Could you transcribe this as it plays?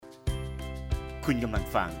คุณกำลัง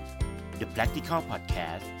ฟัง The Practical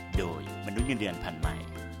Podcast โดยมนุษย์เงินเดือนพันใหม่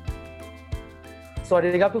สวัส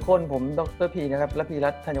ดีครับทุกคนผมดร.พีนะครับและพีรั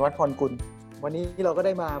ตน์ธัญวัฒน์พรกุลวันนี้เราก็ไ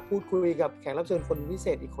ด้มาพูดคุยกับแขกรับเชิญคนพิเศ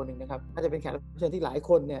ษอีกคนหนึ่งนะครับน่าจะเป็นแขกรับเชิญที่หลาย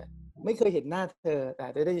คนเนี่ยไม่เคยเห็นหน้าเธอแต่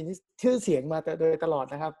ได้ยินชื่อเสียงมาโดยตลอด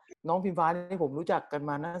นะครับน้องพิมฟ้านี่ผมรู้จักกัน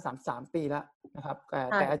มาน่า3 ปีแล้วนะครับ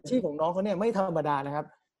แต่อาชีพของน้องเขาเนี่ยไม่ธรรมดานะครับ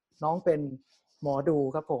น้องเป็นหมอดู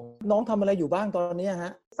ครับผมน้องทำอะไรอยู่บ้างตอนนี้ฮ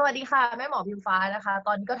ะสวัสดีค่ะแม่หมอพิมฟ้านะคะต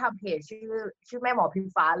อนนี้ก็ทำเพจชื่อแม่หมอพิม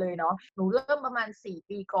ฟ้าเลยเนาะหนูเริ่มประมาณ4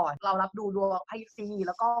 ปีก่อนเรารับดูดวงไพ่ซีแ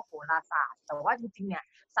ล้วก็โหราศาสตร์แต่ว่าจริงๆเนี่ย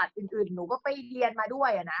ศาสตร์อื่นๆหนูก็ไปเรียนมาด้วย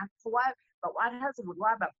นะเพราะว่าแบบว่าถ้าสมมติว่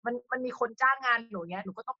าแบบมันมีคนจ้างงานหนูเนี้ยห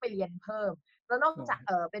นูก็ต้องไปเรียนเพิ่มแล้วนอกจาก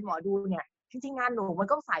เป็นหมอดูเนี่ยจริงๆงานหนูมัน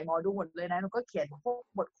ก็สายหมอดูหมดเลยนะหนูก็เขียนพวก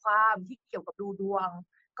บทความที่เกี่ยวกับดูดวง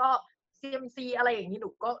ก็ CMC อะไรอย่างนี้หนู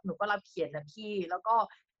ก็รับเขียนนะพี่แล้วก็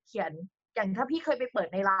เขียนอย่างถ้าพี่เคยไปเปิด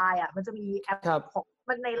ในไลน์อ่ะมันจะมีแอปของ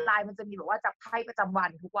มันในไลน์มันจะมีแบบว่าจับไพ่ประจำวัน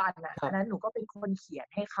ทุกวันนะอันนั้นหนูก็เป็นคนเขียน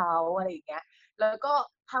ให้เขาอะไรอย่างเงี้ยแล้วก็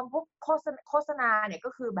ทำพวกโฆษณาเนี่ยก็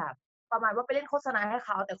คือแบบประมาณว่าไปเล่นโฆษณาให้เข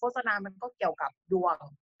าแต่โฆษณามันก็เกี่ยวกับดวง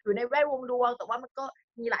อยู่ในแวดวงดวงแต่ว่ามันก็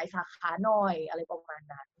มีหลายสาขาหน่อยอะไรประมาณ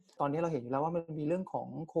นั้นตอนนี้เราเห็นอยู่แล้วว่ามันมีเรื่องของ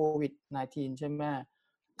โควิด-19 ใช่ไหม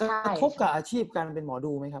กระทบกับอาชีพการเป็นหมอ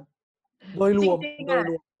ดูไหมครับโดยรวม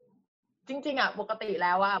จริงๆปกติแ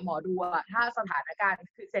ล้วหมอดูถ้าสถานการณ์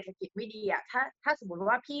คือเศรษฐกิจไม่ดีถ้าสมมติ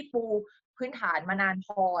ว่าพี่ปูพื้นฐานมานานพ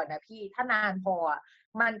อนะพี่ถ้านานพอ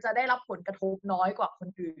มันจะได้รับผลกระทบน้อยกว่าคน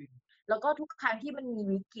อื่นแล้วก็ทุกครั้งที่มันมี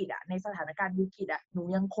วิกฤตในสถานการณ์วิกฤตหนู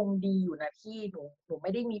ยังคงดีอยู่นะพี่หนูไ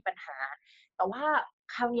ม่ได้มีปัญหาแต่ว่า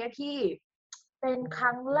ครั้งนี้พี่เป็นค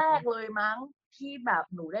รั้งแรกเลยมั้งที่แบบ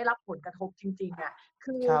หนูได้รับผลกระทบจริงๆ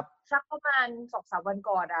คือสักประมาณ 2-3 วัน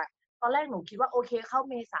ก่อนตอนแรกหนูคิดว่าโอเคเข้า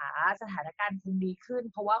เมษาสถานการณ์คงดีขึ้น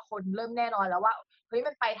เพราะว่าคนเริ่มแน่นอนแล้วว่าเฮ้ย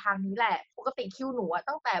มันไปทางนี้แหละปกติคิวหนู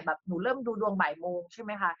ตั้งแต่แบบหนูเริ่มดูดวงบ่ายโมงใช่ไห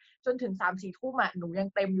มคะจนถึง 3-4 ทุ่มหนูยัง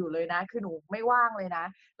เต็มอยู่เลยนะคือหนูไม่ว่างเลยนะ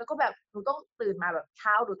แล้วก็แบบหนูต้องตื่นมาแบบเ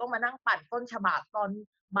ช้าหนูต้องมานั่งปั่นต้นฉบับตอน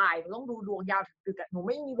บ่ายหนูต้องดูดวงยาวถึงดึกหนูไ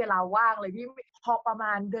ม่มีเวลาว่างเลยพี่พอประม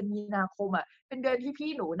าณเดือนมีนาคมเป็นเดือนที่พี่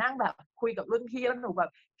หนูนั่งแบบคุยกับรุ่นพี่แล้วหนูแบ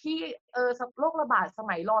บพี่โรคระบาดส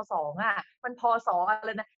มัยร.2มันพศอะไ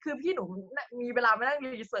รนะคือพี่หนูมีเวลามานั่ง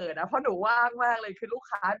รีเสิร์ชเพราะหนูว่างมากเลยคือลูก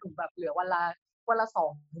ค้าหนูแบบเหลือวันละ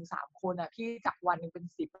 2-3 คนพี่จากวันนึงเป็น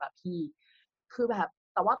10พี่คือแบบ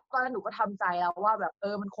แต่ว่าตอนนั้นหนูก็ทำใจแล้วว่าแบบ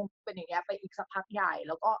มันคงเป็นอย่างเงี้ยไปอีกสักพักใหญ่แ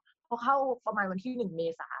ล้วก็พอเข้าประมาณวันที่1 เม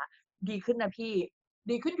ษาดีขึ้นนะพี่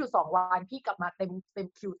ดีขึ้นอยู่2 วันพี่กลับมาเต็ม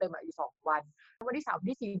คิวเต็มอีก2 วันวันที่3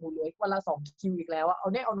ที่4หนูเหลือวันละ2 คิวอีกแล้วเอา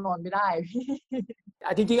เนี่ยเอานอนไม่ได้พี่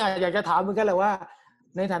จริงๆอยากจะถามเหมือนกันแหละว่า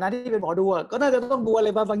ในฐานะที่เป็นหมอดูก็น่าจะต้องดูอะไร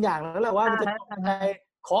บางอย่างแล้วแหละว่ามันจะยังไง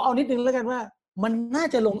ขอเอานิดนึงแล้วกันว่ามันน่า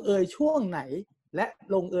จะลงเอยช่วงไหนและ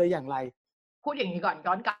ลงเอยอย่างไรพูดอย่างนี้ก่อน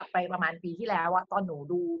ย้อนกลับไปประมาณปีที่แล้วตอนหนู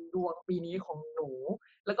ดูดวงปีนี้ของหนู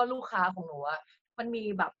แล้วก็ลูกค้าของหนูมันมี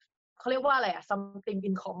แบบเขาเรียกว่าอะไรsomething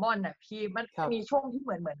in common พี่มันมีช่วงที่เห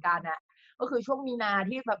มือนกันก็คือช่วงมีนา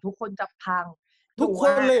ที่แบบทุกคนจับพังทุกค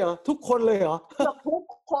นเลยเหรอทุกคนเลยเหรอเกือบทุก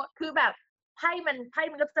คนคือแบบไพ่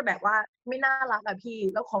มันก็จะแบบว่าไม่น่ารักพี่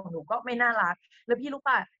แล้วของหนูก็ไม่น่ารักแล้วพี่รู้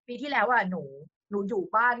ป่ะปีที่แล้วหนูอยู่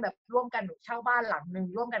บ้านแบบร่วมกันหนูเช่าบ้านหลังนึง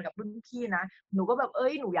ร่วมกันกับรุ่นพี่นะหนูก็แบบ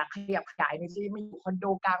หนูอยากขยับขยายในชีวิตมาอยู่คอนโด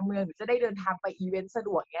กลางเมืองหนูจะได้เดินทางไปอีเวนต์สะด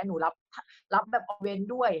วกเงี้ยหนูรับแบบอีเวน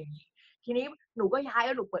ต์ด้วยอย่างนี้ทีนี้หนูก็ย้ายแ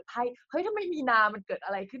ล้วหนูเปิดไพ่เฮ้ยทำไมมีนามันเกิดอ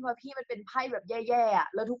ะไรขึ้นวะพี่มันเป็นไพ่แบบแย่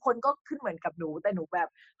ๆแล้วทุกคนก็ขึ้นเหมือนกับหนูแต่หนูแบบ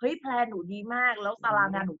เฮ้ยแพลนหนูดีมากแล้วตาราง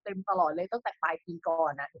งานหนูเต็มตลอดเลยตั้งแต่ปลายปีก่อ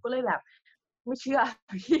นหนูก็เลยแบบไม่เชื่อ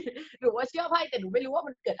พี่หนูว่าเชื่อไพ่แต่หนูไม่รู้ว่า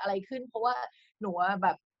มันเกิดอะไรขึ้นเพราะว่าหนูแบ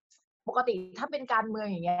บปกติถ้าเป็นการเมือง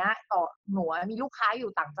อย่างเงี้ยต่อหนูมีลูกค้าอ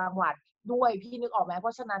ยู่ต่างจังหวัดด้วยพี่นึกออกไหมเพร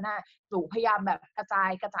าะฉะนั้นหนูพยายามแบบกระจ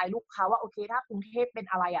ายลูกค้าว่าโอเคถ้ากรุงเทพเป็น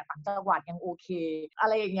อะไรต่างจังหวัดยังโอเคอะ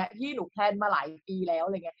ไรอย่างเงี้ยพี่หนูแพลนมาหลายปีแล้วอ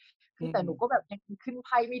ะไรเงี้ยคือแต่หนูก็แบบยังขึ้นไ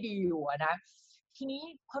พ่ไม่ดีอยู่นะทีนี้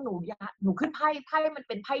พอหนูขึ้นไพ่มันเ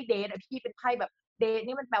ป็นไพ่เดทพี่เป็นไพ่แบบเดท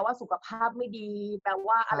นี่มันแปลว่าสุขภาพไม่ดีแปล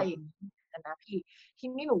ว่าอะไรอย่างนี้นะพี่ที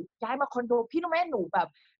นี้หนูย้ายมาคอนโดพี่รู้ไหมหนูแบบ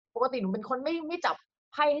ปกติหนูเป็นคนไม่จับ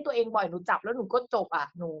ไพ่ให้ตัวเองบ่อยหนูจับแล้วหนูก็จบ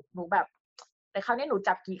หนูแบบแต่คราวนี้หนู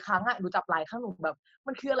จับกี่ครั้งหนูจับหลายครั้งหนูแบบ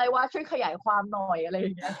มันคืออะไรวะช่วยขยายความหน่อยอะไรอย่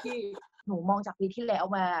างเงี้ยพี่หนูมองจากปีที่แล้ว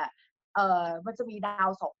มามันจะมีดาว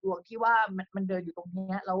2 ดวงที่ว่ามันเดินอยู่ตรง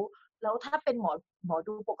นี้แล้วถ้าเป็นหมอ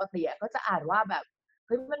ดูปกติก็จะอ่านว่าแบบเ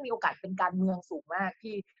ฮ้ยมันมีโอกาสเป็นการเมืองสูงมาก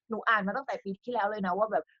พี่หนูอ่านมาตั้งแต่ปีที่แล้วเลยนะว่า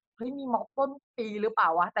แบบเฮ้ยมีม็อบต้นปีหรือเปล่า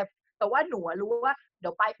วะแต่ว่าหนูรู้ว่าเดี๋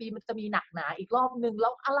ยวปลายปีมันจะมีหนักหนาอีกรอบนึงแล้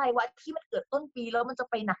วอะไรวะที่มันเกิดต้นปีแล้วมันจะ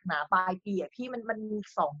ไปหนักหนาปลายปีพี่มันมี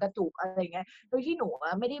2 กระจุกอะไรเงี้ยโดยที่หนู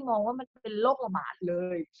ไม่ได้มองว่ามันเป็นโรคระบาดเล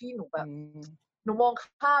ยที่หนูแบบ หนูมอง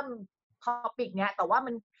ข้ามท็อปิกเนี้ยแต่ว่า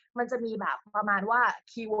มันจะมีแบบประมาณว่า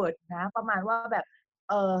คีย์เวิร์ดนะประมาณว่าแบบ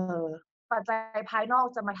เอ่อปัจจัยภายนอก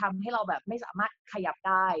จะมาทำให้เราแบบไม่สามารถขยับไ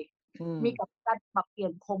ด้มีกับการปรับเปลี่ย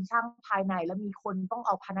นโครงสร้างภายในแล้วมีคนต้องเ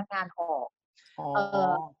อาพนักงานออก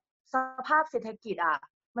สภาพเศรษฐกิจอ่ะ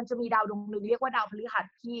มันจะมีดาวดวงนึงเรียกว่าดาวพฤหัส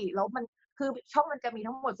พี่แล้วมันคือช่องมันจะมี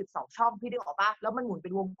ทั้งหมด12ช่องพี่นึกออกปะแล้วมันหมุนเป็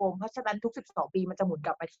นวงกลมเพราะฉะนั้นทุก12ปีมันจะหมุนก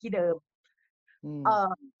ลับมาที่เดิม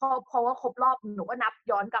พอว่าครบรอบหนูก็นับ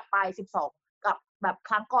ย้อนกลับไป12กับแบบค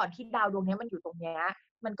รั้งก่อนที่ดาวดวงนี้มันอยู่ตรงเนี้ย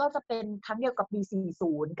มันก็จะเป็นครั้งเดียวกับปี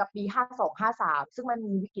40กับปี5253ซึ่งมัน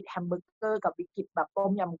มีวิกฤตแฮมเบอร์เกอร์กับวิกฤตแบบต้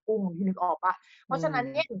มยำกุ้งที่นึกออกปะเพราะฉะนั้น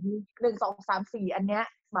เนี่ยมี1 2 3 4อันเนี้ย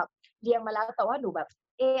แบบเรียงมาแล้วแต่ว่าหนูแบบ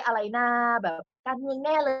อะไรหน้าแบบการเมืองแ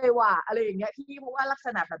น่เลยว่ะอะไรอย่างเงี้ยพี่เพราะว่าลักษ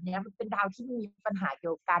ณะแบบนี้มันเป็นดาวที่มีปัญหาเกี่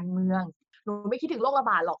ยวกับการเมืองหนูไม่คิดถึงโรคระ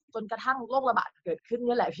บาดหรอกจนกระทั่งโรคระบาดเกิดขึ้น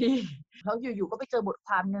นี่แหละพี่แล้วอยู่ๆก็ไปเจอบทค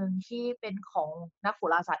วามนึงที่เป็นของนักโห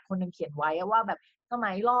ราศาสตร์คนนึงเขียนไว้ว่าแบบส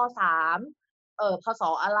มัยร.3พศ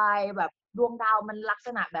อะไรแบบดวงดาวมันลักษ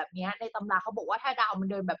ณะแบบนี้ในตำราเขาบอกว่าถ้าดาวมัน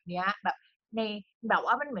เดินแบบนี้แบบในแบบ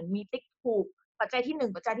ว่ามันเหมือนมีติ๊กถูกปัจจัยที่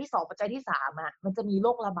1ปัจจัยที่2ปัจจัยที่3อ่ะมันจะมีโร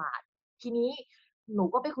คระบาดทีนี้หนู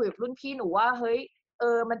ก็ไปคุยกับรุ่นพี่หนูว่าเฮ้ย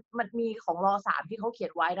มันมีของร.3ที่เขาเขีย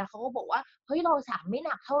นไว้นะเขาก็บอกว่าเฮ้ยร.3ไม่ห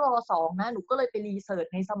นักเท่าร.2นะหนูก็เลยไปรีเสิร์ช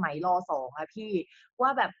ในสมัยร.2อะพี่ว่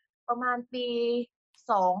าแบบประมาณปี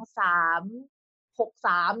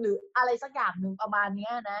2363หรืออะไรสักอย่างนึงประมาณเนี้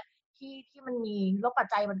ยนะที่มันมีแล้วปัจ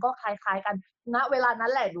จัยมันก็คล้ายๆกันณเวลานั้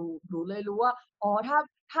นแหละหนูเลยรู้ว่าอ๋อ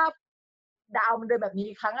ถ้าดาวมันเดินแบบนี้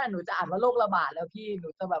ครั้งหนูจะอ่านว่าโรคระบาดแล้วพี่หนู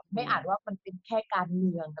จะแบบไม่อ่านว่ามันเป็นแค่การเ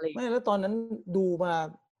มืองอะไรไม่แล้วตอนนั้นดูมา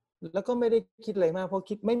แล้วก็ไม่ได้คิดอะไรมากเพราะ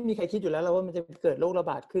คิดไม่มีใครคิดอยู่แล้วว่ามันจะเกิดโรคระ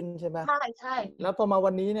บาดขึ้นใช่ไหมใช่แล้วพอมา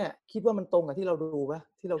วันนี้เนี่ยคิดว่ามันตรงกับที่เราดูปะ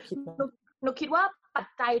ที่เราคิดหนูคิดว่าปัจ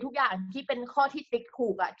จัยทุกอย่างที่เป็นข้อที่ติ๊กถู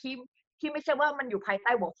กอะที่ไม่ใช่ว่ามันอยู่ภายใ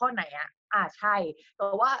ต้หัวข้อไหนอะใช่แต่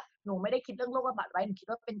ว่าหนูไม่ได้คิดเรื่องโรคระบาดไว้หนูคิด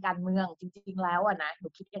ว่าเป็นการเมืองจริงๆแล้วอะนะหนู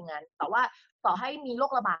คิดอย่างนั้นแต่ว่าต่อให้มีโร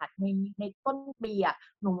คระบาดในต้นปีอะ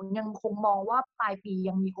หนูยังคงมองว่าปลายปี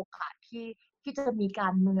ยังมีโอกาสที่จะมีกา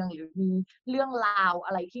รเมืองหรือมีเรื่องราวอ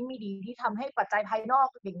ะไรที่ไม่ดีที่ทำให้ปัจจัยภายนอก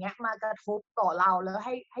อย่างเงี้ยมากระทบต่อเราแล้ว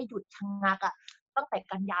ให้หยุดชะงักอะตั้งแต่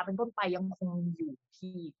กันยาเป็นต้นไปยังคงอยู่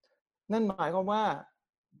ที่นั่นหมายความว่า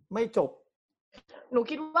ไม่จบหนู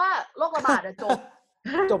คิดว่าโรคระบาดจบ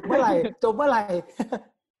จบเมื่อไหร่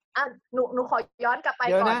หนูขอย้อนกลับไป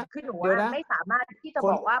ก่อนคือหนูไม่สามารถที่จะ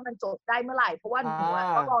บอกว่ามันจบได้เมื่อไหร่เพราะว่าหนู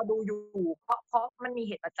ก็รอดูอยู่เพราะมันมีเ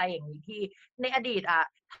หตุปัจจัยอย่างนี้ที่ในอดีต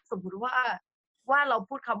สมมติว่าเรา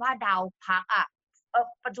พูดคำว่าดาวพัก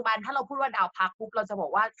ปัจจุบันถ้าเราพูดว่าดาวพักปุ๊บเราจะบอ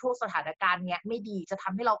กว่าช่วงสถานการณ์เนี้ยไม่ดีจะท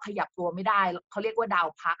ำให้เราขยับตัวไม่ได้เขาเรียกว่าดาว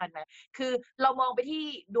พักกันนะคือเรามองไปที่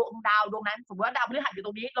ดวงดาวดวงนั้นสมมติว่าดาวพฤหัสอยู่ต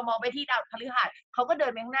รงนี้เรามองไปที่ดาวพฤหัสเขาก็เดิ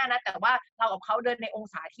นไปข้างหน้านะแต่ว่าเรากับเขาเดินในอง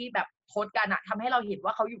ศาที่แบบโคตรกันทำให้เราเห็นว่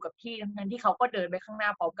าเขาอยู่กับที่ทั้งที่เขาก็เดินไปข้างหน้า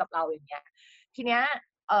พร้อมกับเราอย่างเงี้ยทีเนี้ย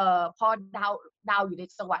พอดาวอยู่ใน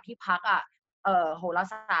จังหวะที่พักโหรา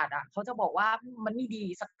ศาสตร์เขาจะบอกว่ามันไม่ดี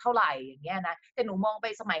สักเท่าไหร่อย่างเงี้ยนะแต่หนูมองไป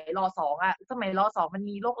สมัยร.2สมัยร.2มัน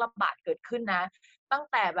มีโรคระบาดเกิดขึ้นนะตั้ง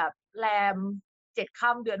แต่แบบแรม7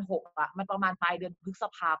 ค่ำเดือน6มันประมาณปลายเดือนพฤษ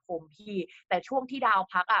ภาคมพี่แต่ช่วงที่ดาว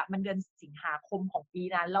พักมันเดือนสิงหาคมของปี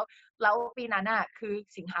นั้นแล้วปีนั้นคือ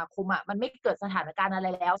สิงหาคมมันไม่เกิดสถานการณ์อะไร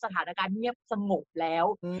แล้วสถานการณ์เงียบสงบแล้ว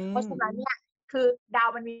เพราะฉะนั้นเนี่ยคือดาว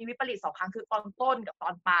มันมีวิปริต2 ครั้งคือตอนต้นกับตอ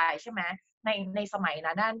นปลายใช่ไหมในสมัย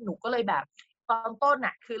นั้นหนูก็เลยแบบตอนต้น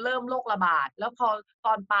คือเริ่มโรคระบาดแล้วพอต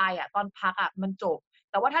อนปลายตอนพักมันจบ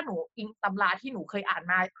แต่ว่าถ้าหนูอิงตำราที่หนูเคยอ่าน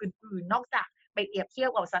มาอื่นๆนอกจากไปเปรียบเทียบ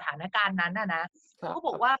กับสถานการณ์นั้นนะเขาบ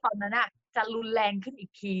อกว่าตอนนั้นจะรุนแรงขึ้นอี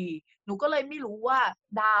กทีหนูก็เลยไม่รู้ว่า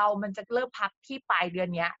ดาวมันจะเริ่มพักที่ปลายเดือน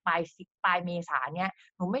นี้ปลายเมษาเนี้ย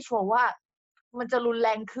หนูไม่ชัวร์ว่ามันจะรุนแร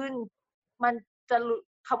งขึ้นมันจะ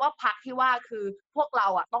คำว่าพักที่ว่าคือพวกเรา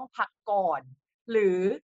ต้องพักก่อนหรือ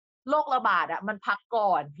โรคระบาดมันพักก่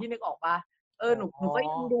อนพี่นึกออกปะหนูก็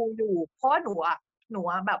ยังดูอยู่เพราะว่าหนู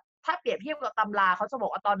แบบถ้าเปรียบเทียบกับตำราเขาจะบอ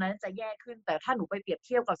กว่าตอนนั้นจะแย่ขึ้นแต่ถ้าหนูไปเปรียบเ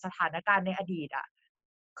ทียบกับสถานการณ์ในอดีต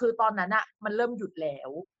คือตอนนั้นมันเริ่มหยุดแล้ว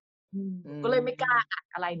ก็เลยไม่กล้าอ่าน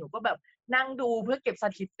อะไรหนูก็แบบนั่งดูเพื่อเก็บส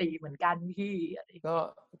ถิติเหมือนกันพี่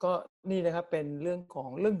ก็นี่นะครับเป็นเรื่องของ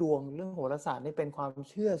เรื่องดวงเรื่องโหราศาสตร์นี่เป็นความ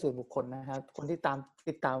เชื่อส่วนบุคคลนะครับคนที่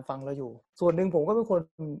ติดตามฟังเราอยู่ส่วนหนึ่งผมก็เป็นคน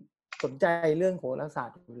สนใจเรื่องโหราศาสต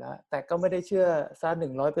ร์อยู่แล้วแต่ก็ไม่ได้เชื่อซะ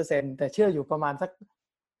 100% แต่เชื่ออยู่ประมาณสัก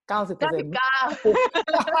 90% ก็มีบ้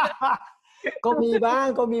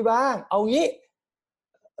างเอางี้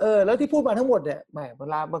แล้วที่พูดมาทั้งหมดเนี่ยแหมเว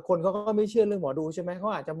ลาบางคนเขาก็ไม่เชื่อเรื่องหมอดูใช่ไหมเขา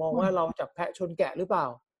อาจจะมองว่าเราจับแพะชนแกะหรือเปล่า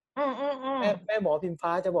แม่หมอพิมฟ้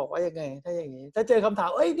าจะบอกว่ายังไงถ้าอย่างนี้ถ้าเจอคำถาม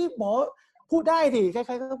นี่หมอพูดได้สิใค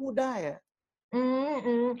รๆก็พูดได้ อืม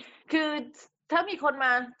อืมคือถ้ามีคนม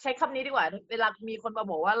าใช้คำนี้ดีกว่าเวลามีคนมา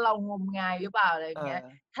บอกว่าเรางมงายหรือเปล่าอะไรอย่างเงี้ย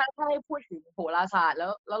ถ้าให้พูดถึงโหราศาสตร์แล้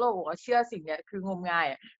วเราบอกว่าเชื่อสิ่งเนี้ยคืองมงาย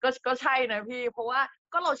อะก็ใช่นะพี่เพราะว่า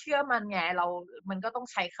ก็เราเชื่อมันไงมันก็ต้อง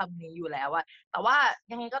ใช้คำนี้อยู่แล้วอะแต่ว่า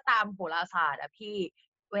ยังไงก็ตามโหราศาสตร์อะพี่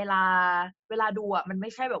เวลาเวลาดูอะมันไม่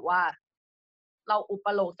ใช่แบบว่าเราอุป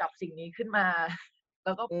โลกน์จับสิ่งนี้ขึ้นมาแ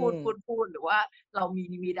ล้วก็พูดอืมหรือว่าเรามี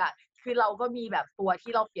นิมิตอะคือเราก็มีแบบตัว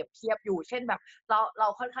ที่เราเปรียบเทียบอยู่เช่นแบบเรา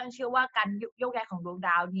ค่อนข้างเชื่อว่าการโยกย้ายของดวงด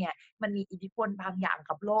าวเนี่ยมันมีอิทธิพลบางอย่าง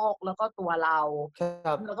กับโลกแล้วก็ตัวเราค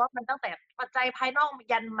รับแล้วก็มันตั้งแต่ปัจจัยภายนอก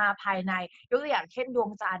ยันมาภายในยกตัวอย่างเช่นดว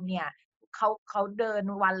งจันทร์เนี่ยเขาเดิน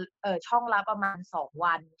วันช่องละประมาณ2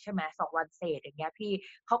วันใช่ไหม2วันเศษอย่างเงี้ยพี่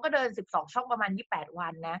เขาก็เดิน12ช่องประมาณ28วั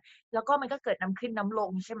นนะแล้วก็มันก็เกิดน้ำขึ้นน้ำล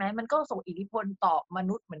งใช่ไหมมันก็ส่งอิทธิพลต่อม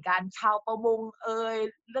นุษย์เหมือนกันชาวประมง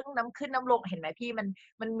เรื่องน้ำขึ้นน้ำลงเห็นไหมพี่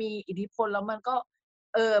มันมีอิทธิพลแล้วมัน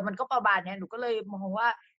ก็ประมาณเนี้ยหนูก็เลยมองว่า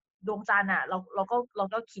ดวงจันทร์อะเรา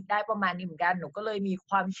ก็คิดได้ประมาณนี้เหมือนกันหนูก็เลยมีค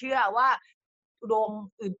วามเชื่อว่าดวง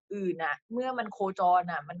อื่นๆน่ะเมื่อมันโคจร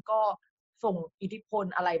น่ะมันก็ส่งอิทธิพล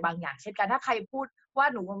อะไรบางอย่างเช่นกันถ้าใครพูดว่า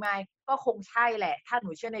หนูงมงายก็คงใช่แหละถ้าหนู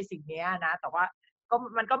เชื่อในสิ่งเนี้ยนะแต่ว่า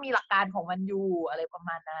มันก็มีหลักการของมันอยู่อะไรประม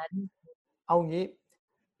าณนั้นเอางี้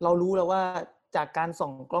เรารู้แล้วว่าจากการส่อ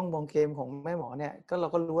งกล้องมองเกมของแม่หมอเนี่ยเรา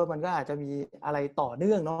ก็รู้ว่ามันก็อาจจะมีอะไรต่อเ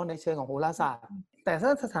นื่องเนาะในเชิงของโหราศาสตร์แต่ถ้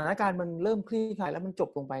าสถานการณ์มันเริ่มคลี่คลายแล้วมันจบ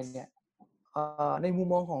ลงไปเนี่ยในมุม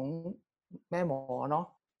มองของแม่หมอเนาะ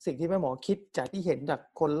สิ่งที่แม่หมอคิดจากที่เห็นจาก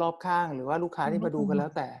คนรอบข้างหรือว่าลูกค้าที่มาดูกันแล้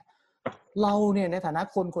วแต่เราเนี่ยในฐานะ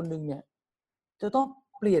คนคนหนึ่งเนี่ยจะต้อง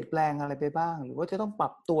เปลี่ยนแปลงอะไรไปบ้างหรือว่าจะต้องปรั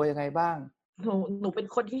บตัวยังไงบ้างหนูเป็น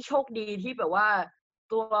คนที่โชคดีที่แบบว่า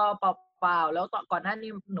ตัวเปล่าๆแล้วก่อนหน้า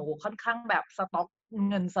นี้หนูค่อนข้างแบบสต็อก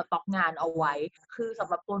เงินสต็อกงานเอาไว้คือสำ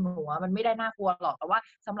หรับตัวหนูอะมันไม่ได้น่ากลัวหรอกแต่ว่า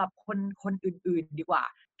สำหรับคนอื่นๆดีกว่า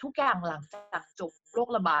ทุกอย่างหลังจากจบโรค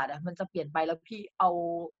ระบาดอะมันจะเปลี่ยนไปแล้วพี่เอา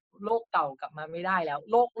โรคเก่ากลับมาไม่ได้แล้ว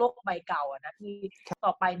โรคใบเก่าอะนะพี่ต่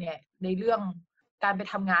อไปเนี่ยในเรื่องการไป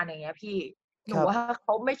ทำงานอย่างเงี้ยพี่หนูว่าเข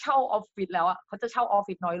าไม่เช่าออฟฟิศแล้วอะเขาจะเช่าออฟ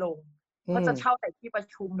ฟิศน้อยลง ก็จะเช่าแต่ที่ประ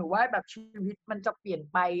ชุมหนูว่าแบบชีวิตมันจะเปลี่ยน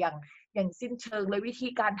ไปอย่างสิ้นเชิงเลยวิธี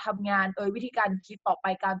การทำงานวิธีการคิดต่อไป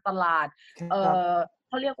การตลาดเอ่ครับเ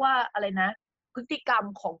ขาเรียกว่าอะไรนะพฤติกรรม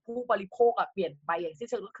ของผู้บริโภคอะเปลี่ยนไปอย่างสิ้น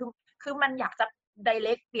เชิงคือมันอยากจะ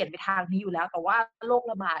direct เปลี่ยนไปทางนี้อยู่แล้วแต่ว่าโรค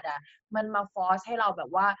ระบาดอะมันมา force ให้เราแบ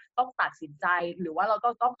บว่าต้องตัดสินใจหรือว่าเราก็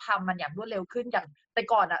ต้องทำมันอย่างรวดเร็วขึ้นอย่างแต่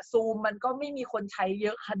ก่อนอะ Zoom มันก็ไม่มีคนใช้เย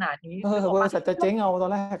อะขนาดนี้นึกออกเปล่า บริษัทจะเจ๊งเอาตอ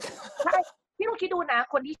นแรก ใช่พี่ลองคิดดูนะ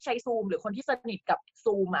คนที่ใช้ Zoom หรือคนที่สนิทกับ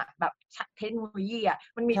Zoom อะแบบเทคโนโลยีอะ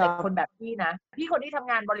มันมีแต่ครับคนแบบพี่นะพี่คนที่ทำ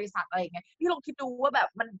งานบริษัทอะไรอย่างเงี้ยพี่ลองคิดดูว่าแบบ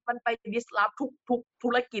มันไป disrupt ทุกธุ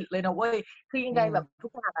รกิจเลยนะเว้ยคือยังไงแบบทุ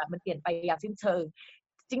กอย่างอะมันเปลี่ยนไปอย่างสิ้นเชิง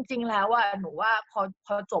จริงๆแล้วอะหนูว่าพ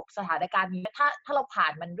อจบสถานการณ์นี้ถ้าเราผ่า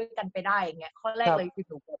นมันด้วยกันไปได้อย่างเงี้ยข้อแรครับกเลยคือ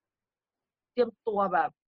หนูแบบเตรียมตัวแบบ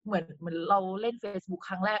เหมือนเราเล่นเฟซบุ๊ก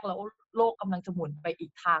ครั้งแรกแล้วโลกกำลังจะหมุนไปอี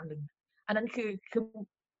กทางหนึ่งอันนั้นคือ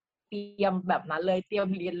เตรียมแบบนั้นเลยเตรียม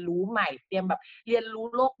เรียนรู้ใหม่เตรียมแบบเรียนรู้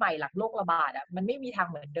โลกใหม่หลังโรคระบาดอะมันไม่มีทาง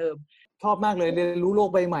เหมือนเดิม ชอบมากเลยเรียนรู้โลก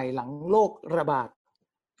ใบใหม่หลังโรคระบาด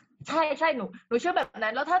ใช่ๆหนูเชื่อแบบ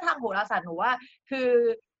นั้นแล้วถ้าทางโหราศาสตร์หนูว่าคือ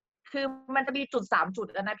คือมันจะมีจุด3จุด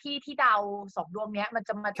อะนะพี่ที่ดาว2ดวงเนี้ยมันจ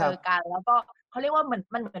ะมาครับเจอกันแล้วก็เขาเรียกว่า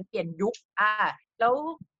มันเหมือนเปลี่ยนยุคแล้ว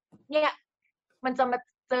เนี่ยมันจะมา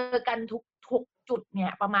เจอกันทุกจุดเนี่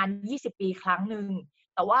ยประมาณ20ปีครั้งหนึ่ง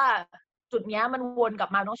แต่ว่าจุดเนี้ยมันวนกลับ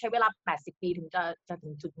มาต้องใช้เวลา80ปีถึงจะถึ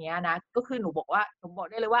งจุดเนี้ยนะก็คือหนูบอก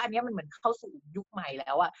ได้เลยว่าอันเนี้ยมันเหมือนเข้าสู่ยุคใหม่แ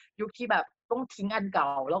ล้วอะยุคที่แบบต้องทิ้งอันเก่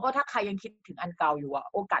าแล้วก็ถ้าใครยังคิดถึงอันเก่าอยู่อะ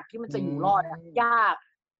โอกาสที่มันอืจะอยู่รอดอะมยาก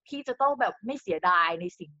พี่จะต้องแบบไม่เสียดายใน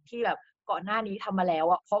สิ่งที่แบบก่อนหน้านี้ทำมาแล้ว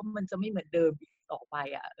อะเพราะมันจะไม่เหมือนเดิมอีกต่อไป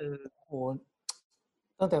อะโห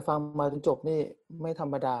ตั้งแต่ฟังมาจนจบนี่ไม่ธร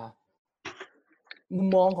รมดามุม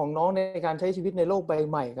มองของน้องในการใช้ชีวิตในโลกใบ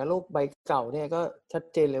ใหม่กับโลกใบเก่าเนี่ยก็ชัด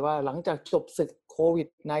เจนเลยว่าหลังจากจบศึกโควิด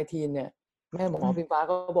 -19 เนี่ยแม่หมอปิงฟ้า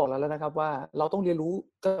ก็บอกแล้วนะครับว่าเราต้องเรียนรู้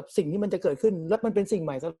กับสิ่งที่มันจะเกิดขึ้นและมันเป็นสิ่งให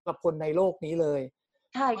ม่สำหรับคนในโลกนี้เลย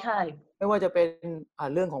ใช่ไม่ว่าจะเป็น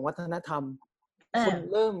เรื่องของวัฒนธรรมๆคน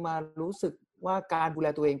เริ่มมารู้สึกว่าการดูแล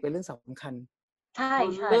ตัวเองเป็นเรื่องสำคัญ ใช่คน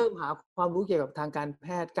ใช่เริ่มหาความรู้เกี่ยวกับทางการแพ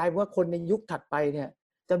ทย์กลายเป็นว่าคนในยุคถัดไปเนี่ย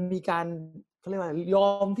จะมีการเขาเรียกว่ายอ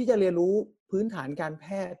มที่จะเรียนรู้พื้นฐานการแพ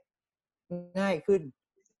ทย์ง่ายขึ้น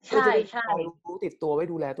เพื่อใช่จะได้มีใช่ความรู้ติดตัวไว้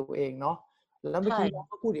ดูแลตัวเองเนาะแล้วเมื่อใช่กี้น้อง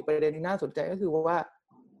ก็พูดอีกประเด็นนึงน่าสนใจก็คือว่า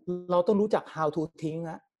เราต้องรู้จัก how to ทิ้ง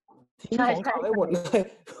ทิ้งใช่ของใช่เก่าให้หมดเลย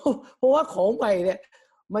เพราะว่าของใหม่เนี่ย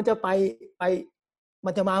มันจะไป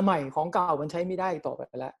มันจะมาใหม่ของเก่ามันใช้ไม่ได้ต่อไป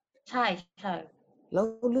แล้ว ใช่ใช่แล้ว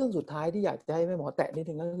เรื่องสุดท้ายที่อยากจะให้แม่หมอแตะนิด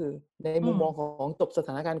นึงก็คือในมุมมองของจบสถ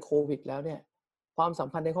านการณ์โควิดแล้วเนี่ย ความสัม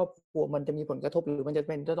พันธ์ในครอบครัวมันจะมีผลกระทบหรือมัน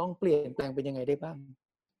จะต้องเปลี่ยนแปลงเป็นยังไงได้บ้าง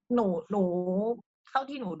หนูเท่า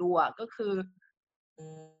ที่หนูดูอ่ะก็คือ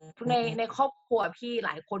ในครอบครัวพี่ห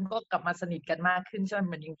ลายคนก็กลับมาสนิทกันมากขึ้นใช่ไหมเ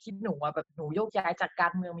หมือนอย่างที่หนูว่าแบบหนูโยกย้ายจากกา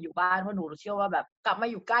รเมืองมาอยู่บ้านเพราะหนูเชื่อว่าแบบกลับมา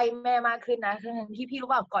อยู่ใกล้แม่มากขึ้นนะทั้งที่พี่รู้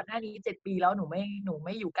ว่าก่อนหน้านี้7 ปีแล้วหนูไ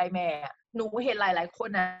ม่อยู่ใกล้แม่หนูเห็นหลายคน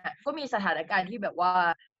นะก็มีสถานการณ์ที่แบบว่า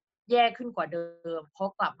แย่ขึ้นกว่าเดิมเพรา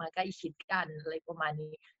ะกลับมาใกล้ชิดกันอะไรประมาณ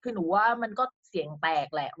นี้คือหนูว่ามันก็เสียงแตก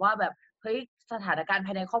แหละว่าแบบเฮ้ยสถานการณ์ภ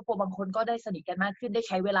ายในครอบครัวบางคนก็ได้สนิทกันมากขึ้นได้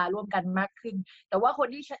ใช้เวลาร่วมกันมากขึ้นแต่ว่าคน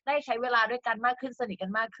ที่ได้ใช้เวลาด้วยกันมากขึ้นสนิทกั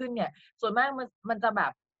นมากขึ้นเนี่ยส่วนมากมันจะแบ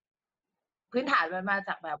บพื้นฐานมันมาจ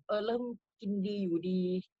ากแบบเริ่มกินดีอยู่ดี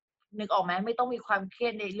นึกออกไหมไม่ต้องมีความเครีย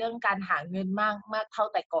ดในเรื่องการหาเงินมากเท่า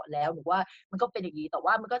แต่ก่อนแล้วหนูว่ามันก็เป็นอย่างนี้แต่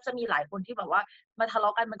ว่ามันก็จะมีหลายคนที่แบบว่ามาทะเลา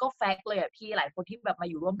ะกันมันก็แฟกต์เลยอ่ะพี่หลายคนที่แบบมา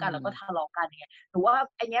อยู่ร่วมกันแล้วก็ทะเลาะกันอย่างเงี้ยหนูว่า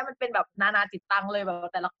ไอเนี้ยมันเป็นแบบนานาจิตตังเลยแบบ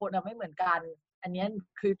แต่ละคนอะไม่เหมือนกันอันนี้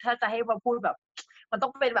คือถ้าจะให้มาพูดแบบมันต้อ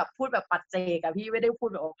งเป็นแบบพูดแบบปัจเจกอะพี่ไม่ได้พูด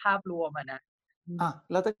แบบภาพรวมอะนะ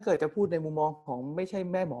แล้วถ้าเกิดจะพูดในมุมมองของไม่ใช่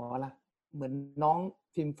แม่หมอล่ะเหมือนน้อง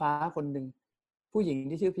พิมฟ้าคนหนึ่งผู้หญิง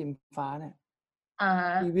ที่ชื่อพิมฟ้าเนี่ย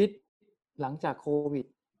ชีวิตหลังจากโควิด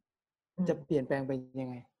จะเปลี่ยนแปลงไปยัง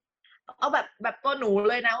ไงเอาแบบตัวหนู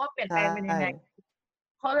เลยนะว่าเปลี่ยนแปลงเป็นยังไง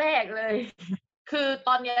ข้อแรกเลยคือต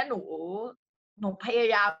อนนี้หนูพย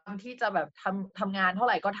ายามที่จะแบบทำงานเท่าไ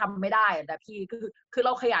หร่ก็ทำไม่ได้แต่พี่คือเร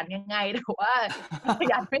าขยันยังไงแต่ว่าข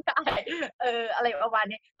ยันไม่ได้อะไรประมาณ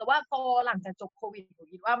นี้แต่ว่าพอหลังจากจบโควิดหนู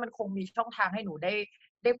คิดว่ามันคงมีช่องทางให้หนู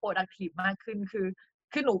ได้ productive มากขึ้น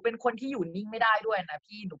คือหนูเป็นคนที่อยู่นิ่งไม่ได้ด้วยนะ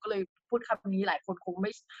พี่หนูก็เลยพูดคำนี้หลายคนคงไ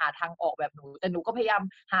ม่หาทางออกแบบหนูแต่หนูก็พยายาม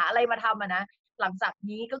หาอะไรมาทำนะหลังจาก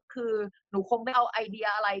นี้ก็คือหนูคงได้เอาไอเดีย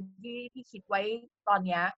อะไรที่คิดไว้ตอนเ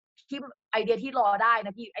นี้ยที่ไอเดียที่รอได้น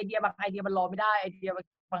ะพี่ไอเดียบางไอเดียมันรอไม่ได้ไอเดีย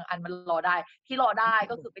บางอันมันรอได้ที่รอได้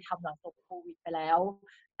ก็คือไปทำหลังจบโควิดไปแล้ว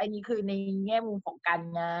อันนี้คือในแง่มุมของการ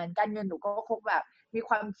งานการเงินหนูก็คงแบบมีค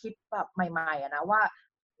วามคิดแบบใหม่ๆนะว่า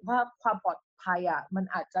ความปลอดภัยมัน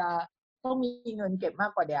อาจจะต้องมีเงินเก็บมา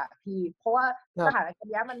กกว่าเดียวพี่เพราะว่าสถานการ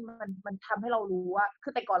ณ์นี้มันทำให้เรารู้ว่าคื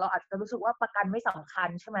อแต่ก่อนเราอาจจะรู้สึกว่าประกันไม่สำคัญ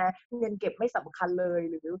ใช่ไหมเงินเก็บไม่สำคัญเลย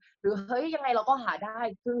หรือเฮ้ยยังไงเราก็หาได้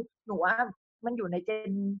คือหนูว่ามันอยู่ในเ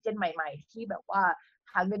จนใหม่ๆที่แบบว่า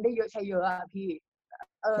หาเงินได้เยอะใช้เยอะอะพี่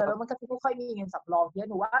แล้วมันก็จะไม่ค่อยมีเงินสำรองเยอะ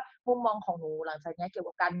หนูว่ามุมมองของหนูหลังจากนี้เกี่ยว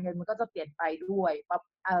กับการเงินมันก็จะเปลี่ยนไปด้วย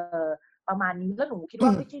ประมาณนี้แล้วหนูคิดว่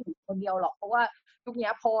าไม่ใช่หนูคนเดียวหรอกเพราะว่ายุค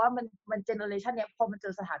นี้เพราะว่ามันเจเนอเรชันเนี้ยพอมันเจ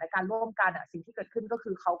อสถานการณ์ร่วมกันสิ่งที่เกิดขึ้นก็คื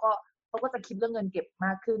อเขาก็จะคิดเรื่องเงินเก็บม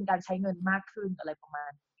ากขึ้นการใช้เงินมากขึ้นอะไรประมา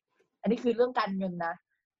ณอันนี้คือเรื่องการเงินนะ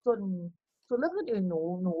ส่วนเรื่องอื่นๆ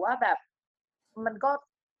หนูว่าแบบมันก็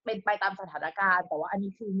เป็นไปตามสถานการณ์แต่ว่าอัน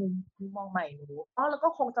นี้คือมุมมองใหม่หนูแล้วก็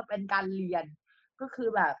คงจะเป็นการเรียนก็คือ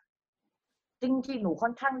แบบจริงๆหนูค่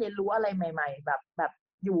อนข้างเรียนรู้อะไรใหม่ๆแบบ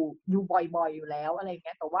อยู่บ่อยๆอยู่แล้วอะไรเ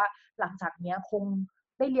งี้ยแต่ว่าหลังจากเนี้ยคง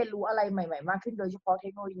ได้เรียนรู้อะไรใหม่ๆมากขึ้นโดยเฉพาะเท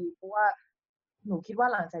คโนโลยีเพราะว่าหนูคิดว่า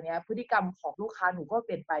หลังจากนี้พฤติกรรมของลูกค้าหนูก็เป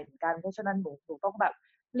ลี่ยนไปเหมือนกันเพราะฉะนั้นหนูต้องแบบ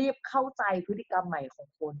รีบเข้าใจพฤติกรรมใหม่ของ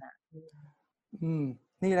คน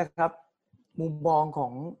นี่แหละครับมุมมองขอ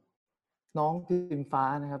งน้องพิมฟ้า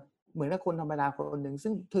นะครับเหมือนกับคนธรรมดาคนหนึ่งซึ่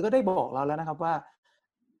งเธอก็ได้บอกเราแล้วนะครับว่า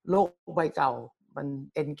โลกใบเก่ามัน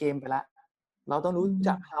เอ็นเกมไปแล้วเราต้องรู้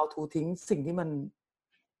จัก how to ทิ้งสิ่งที่มัน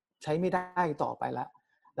ใช้ไม่ได้ต่อไปแ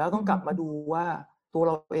ล้วต้องกลับมาดูว่าตัวเ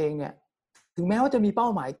ราเองเนี่ยถึงแม้ว่าจะมีเป้า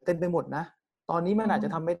หมายเต็มไปหมดนะตอนนี้มันอาจจะ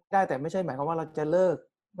ทำไม่ได้แต่ไม่ใช่หมายความว่าเราจะเลิก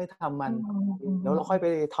ไม่ทำมันแล้วเราค่อยไป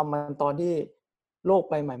ทำมันตอนที่โลก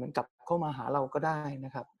ใบใหม่มันกลับเข้ามาหาเราก็ได้น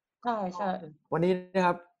ะครับใช่วันนี้นะค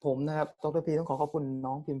รับผมนะครับดร.พีต้องขอบคุณ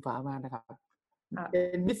น้องพิมฟ้ามากนะครับเป็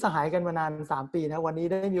นมิตรสหายกันมานาน3 ปีนะวันนี้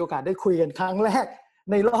ได้มีโอกาสได้คุยกันครั้งแรก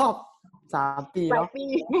ในรอบ3 ปีเนาะ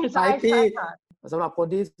หลายปีสำหรับคน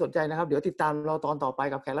ที่สนใจนะครับเดี๋ยวติดตามเราตอนต่อไป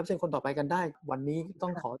กับแขกรับเชิญคนต่อไปกันได้วันนี้ต้อ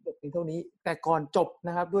งขอจบเพียงเท่านี้แต่ก่อนจบน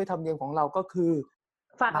ะครับด้วยธรรมเนียมของเราก็คือ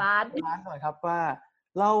ฝากร้านหน่อยครับว่า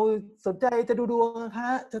เราสนใจจะดูดวงนะค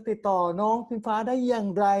ะจะติดต่อน้องพิมฟ้าได้อย่าง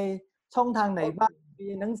ไรช่องทางไหนบ้างมี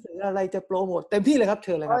หนังสืออะไรจะโปรโมทเต็มที่เลยครับเ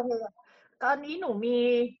ชิญเลยครับตอนนี้หนูมี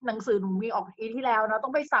หนังสือหนูมีออกปีที่แล้วนะต้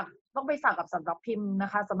องไปสั่งกับสำนักพิมพ์นะ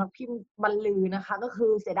คะสำนักพิมพ์บรรลือนะคะก็คื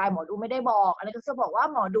อเสียดายหมอดูไม่ได้บอกอะไรก็จะบอกว่า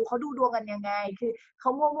หมอดูเขาดูดวงกันยังไงคือเขา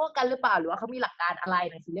มั่วกันหรือเปล่าหรือว่าเขามีหลักการอะไร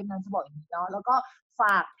หนังสือเล่มนั้นจะบอกอย่างนี้เนาะแล้วก็ฝ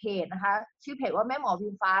ากเพจนะคะชื่อเพจว่าแม่หมอพิ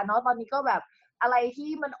มฟ้าเนาะตอนนี้ก็แบบอะไรที่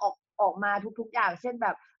มันออกมาทุกๆอย่างเช่นแบ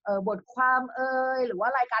บบทความหรือว่า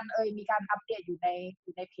รายการมีการอัปเดตอยู่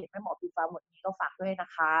ในเพจแม่หมอพิมฟ้าหมดนี้ก็ฝากด้วยนะ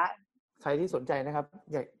คะใครที่สนใจนะครับ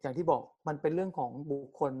อย่างที่บอกมันเป็นเรื่องของบุค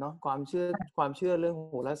คลเนาะความเชื่อเรื่อง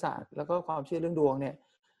โหราศาสตร์แล้วก็ความเชื่อเรื่องดวงเนี่ย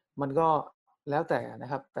มันก็แล้วแต่น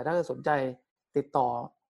ะครับแต่ถ้าสนใจติดต่อ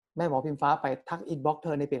แม่หมอพิมฟ้าไปทักอินบ็อกซ์เธ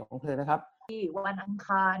อในเพจของเธอนะครับวันอังค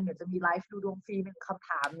ารเดี๋ยวจะมีไลฟ์ดูดวงฟรี1คำถ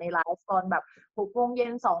ามในไลฟ์ตอนแบบ 6:00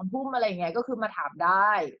 น 2 ทุ่มอะไรเงี้ยก็คือมาถามได้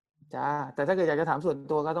จ้าแต่ถ้าเกิดอยากจะถามส่วน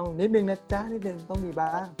ตัวก็ต้องนิดนึงนะจ้านิดนึงต้องมี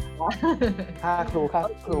บ้างค่าครู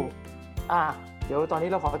เดี๋ยวตอนนี้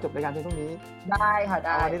เราขอจบรายการเพียงเท่านี้ได้ค่ะไ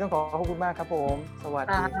ด้วันนี้ต้องขอบคุณมากครับผมสวัส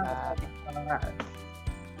ดีครับ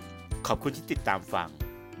ขอบคุณที่ติดตามฟัง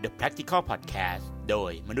The Practical Podcast โด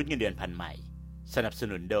ยมนุษย์เงินเดือนพันใหม่สนับส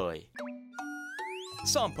นุนโดย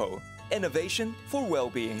Sampo Innovation for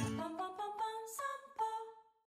Wellbeing